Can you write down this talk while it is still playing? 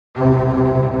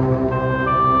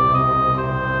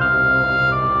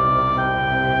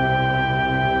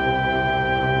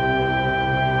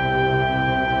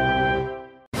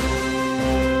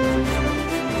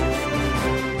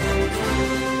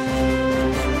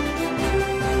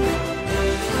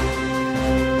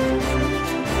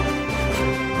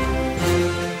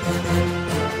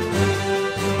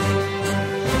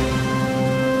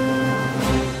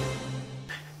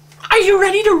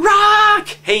rock!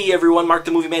 Hey everyone, Mark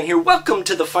the Movie Man here. Welcome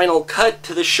to the final cut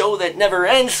to the show that never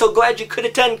ends. So glad you could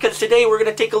attend, because today we're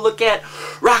going to take a look at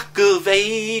Rock of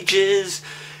Ages.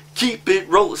 Keep it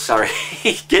roll. Sorry,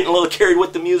 getting a little carried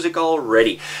with the music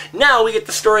already. Now we get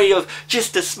the story of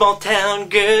just a small town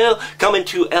girl coming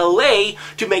to LA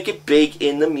to make it big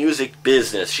in the music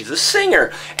business. She's a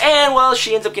singer, and well,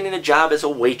 she ends up getting a job as a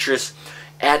waitress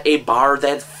at a bar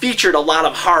that featured a lot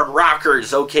of hard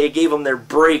rockers, okay? Gave them their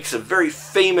breaks, a very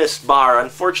famous bar.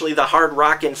 Unfortunately, the hard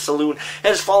rockin' saloon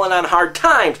has fallen on hard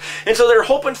times, and so they're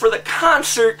hoping for the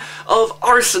concert of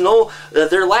Arsenal,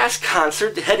 their last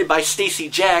concert, headed by Stacey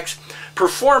Jacks,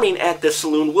 performing at the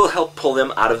saloon will help pull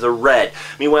them out of the red.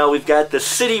 Meanwhile, we've got the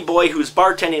city boy who's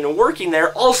bartending and working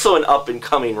there, also an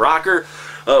up-and-coming rocker,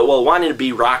 well, wanting to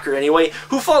be rocker anyway,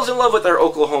 who falls in love with our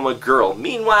Oklahoma girl.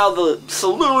 Meanwhile, the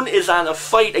saloon is on a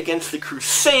fight against the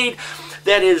crusade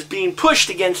that is being pushed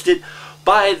against it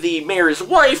by the mayor's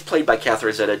wife, played by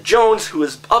Catherine Zeta-Jones, who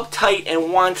is uptight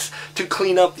and wants to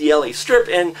clean up the LA Strip,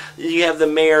 and you have the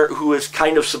mayor who is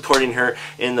kind of supporting her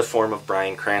in the form of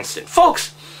Bryan Cranston.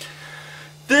 Folks,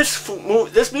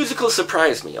 this musical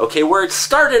surprised me, okay? Where it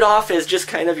started off as just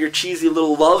kind of your cheesy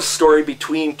little love story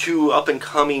between two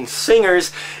up-and-coming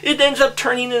singers, it ends up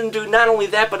turning into not only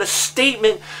that, but a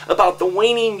statement about the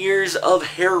waning years of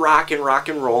hair rock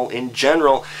and roll in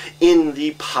general in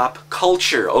the pop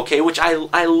culture, okay? Which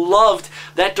I loved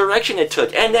that direction it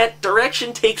took. And that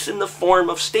direction takes in the form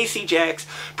of Stacey Jacks,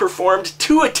 performed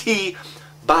to a T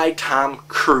by Tom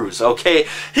Cruise, okay?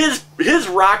 His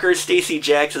rocker, Stacey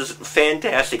Jacks, is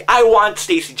fantastic. I want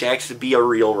Stacey Jacks to be a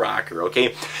real rocker,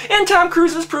 okay? And Tom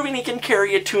Cruise is proving he can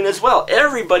carry a tune as well.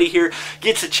 Everybody here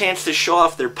gets a chance to show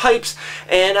off their pipes,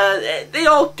 and they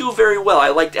all do very well. I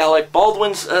liked Alec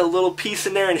Baldwin's little piece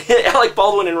in there, and Alec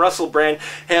Baldwin and Russell Brand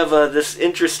have this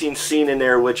interesting scene in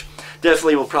there, which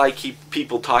definitely will probably keep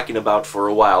people talking about for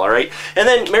a while, alright? And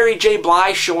then Mary J.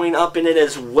 Blige showing up in it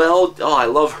as well. Oh, I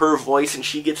love her voice, and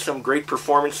she gets some great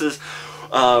performances.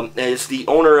 As the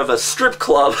owner of a strip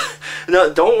club.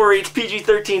 No, don't worry, it's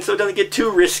PG-13, so it doesn't get too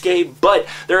risque, but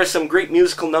there are some great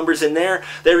musical numbers in there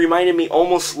that reminded me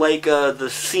almost like the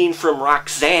scene from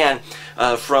Roxanne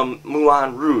from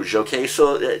Moulin Rouge, okay?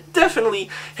 So definitely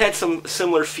had some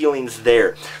similar feelings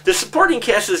there. The supporting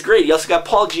cast is great. You also got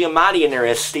Paul Giamatti in there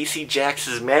as Stacey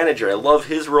Jacks' manager. I love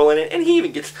his role in it, and he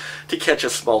even gets to catch a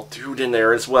small dude in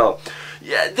there as well.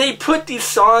 Yeah, they put these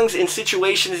songs in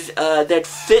situations that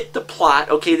fit the plot.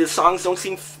 Okay, the songs don't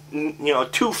seem,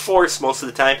 too forced most of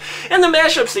the time. And the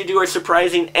mashups they do are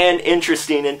surprising and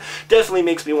interesting, and definitely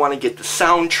makes me want to get the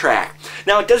soundtrack.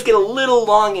 Now, it does get a little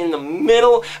long in the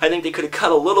middle. I think they could have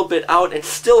cut a little bit out and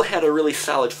still had a really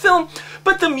solid film,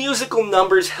 but the musical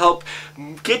numbers help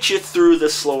get you through the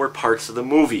slower parts of the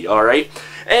movie, alright?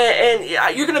 And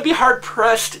you're going to be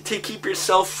hard-pressed to keep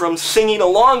yourself from singing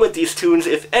along with these tunes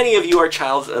if any of you are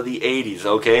childs of the 80s,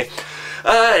 okay?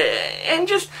 And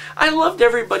just, I loved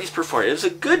everybody's performance.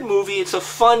 It's a good movie, it's a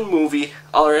fun movie,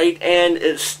 alright? And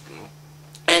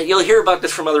you'll hear about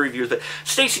this from other reviewers, but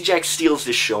Stacey Jacks steals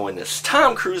this show in this.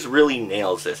 Tom Cruise really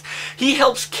nails this. He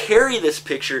helps carry this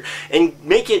picture and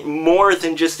make it more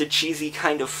than just a cheesy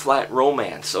kind of flat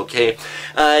romance, okay?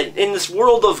 In this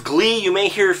world of Glee, you may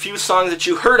hear a few songs that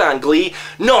you heard on Glee.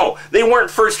 No, they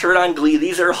weren't first heard on Glee.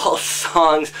 These are all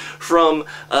songs from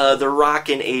the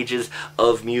rockin' ages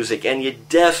of music, and you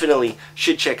definitely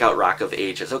should check out Rock of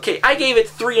Ages, okay? I gave it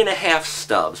 3.5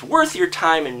 stubs. Worth your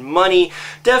time and money.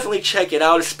 Definitely check it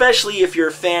out. Especially if you're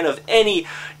a fan of any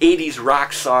 80s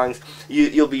rock songs.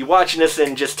 You'll be watching this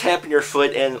and just tapping your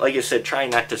foot and, like I said, trying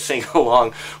not to sing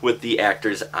along with the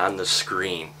actors on the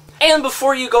screen. And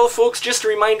before you go, folks, just a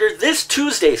reminder, this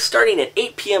Tuesday, starting at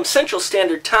 8 p.m. Central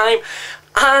Standard Time,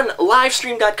 on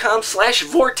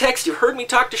livestream.com/vortex. You've heard me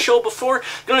talk the show before.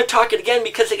 I'm going to talk it again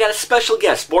because they got a special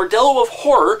guest. Bordello of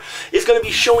Horror is going to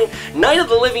be showing Night of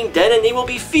the Living Dead, and they will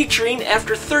be featuring,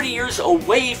 after 30 years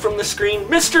away from the screen,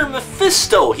 Mr.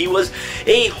 Mephisto. He was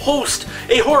a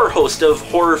horror host of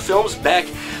horror films back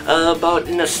about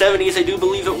in the 70s, I do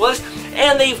believe it was.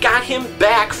 And they've got him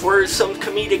back for some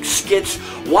comedic skits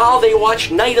while they watch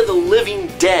Night of the Living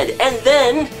Dead. And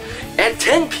then at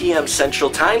 10 p.m. Central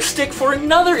Time, stick for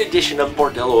another edition of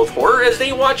Bordello of Horror as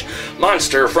they watch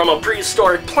Monster from a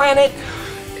Prehistoric Planet.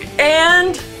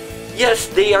 And yes,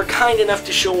 they are kind enough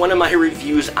to show one of my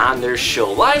reviews on their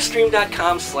show.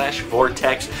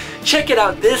 Livestream.com/vortex. Check it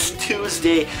out this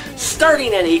Tuesday,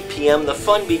 starting at 8 p.m. The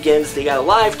fun begins. They got a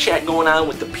live chat going on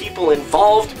with the people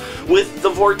involved with the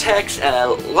Vortex. A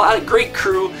lot of great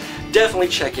crew. Definitely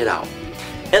check it out.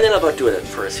 And then I'll about do it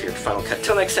for us here at Final Cut.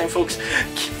 Till next time, folks,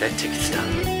 keep that ticket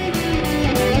stub.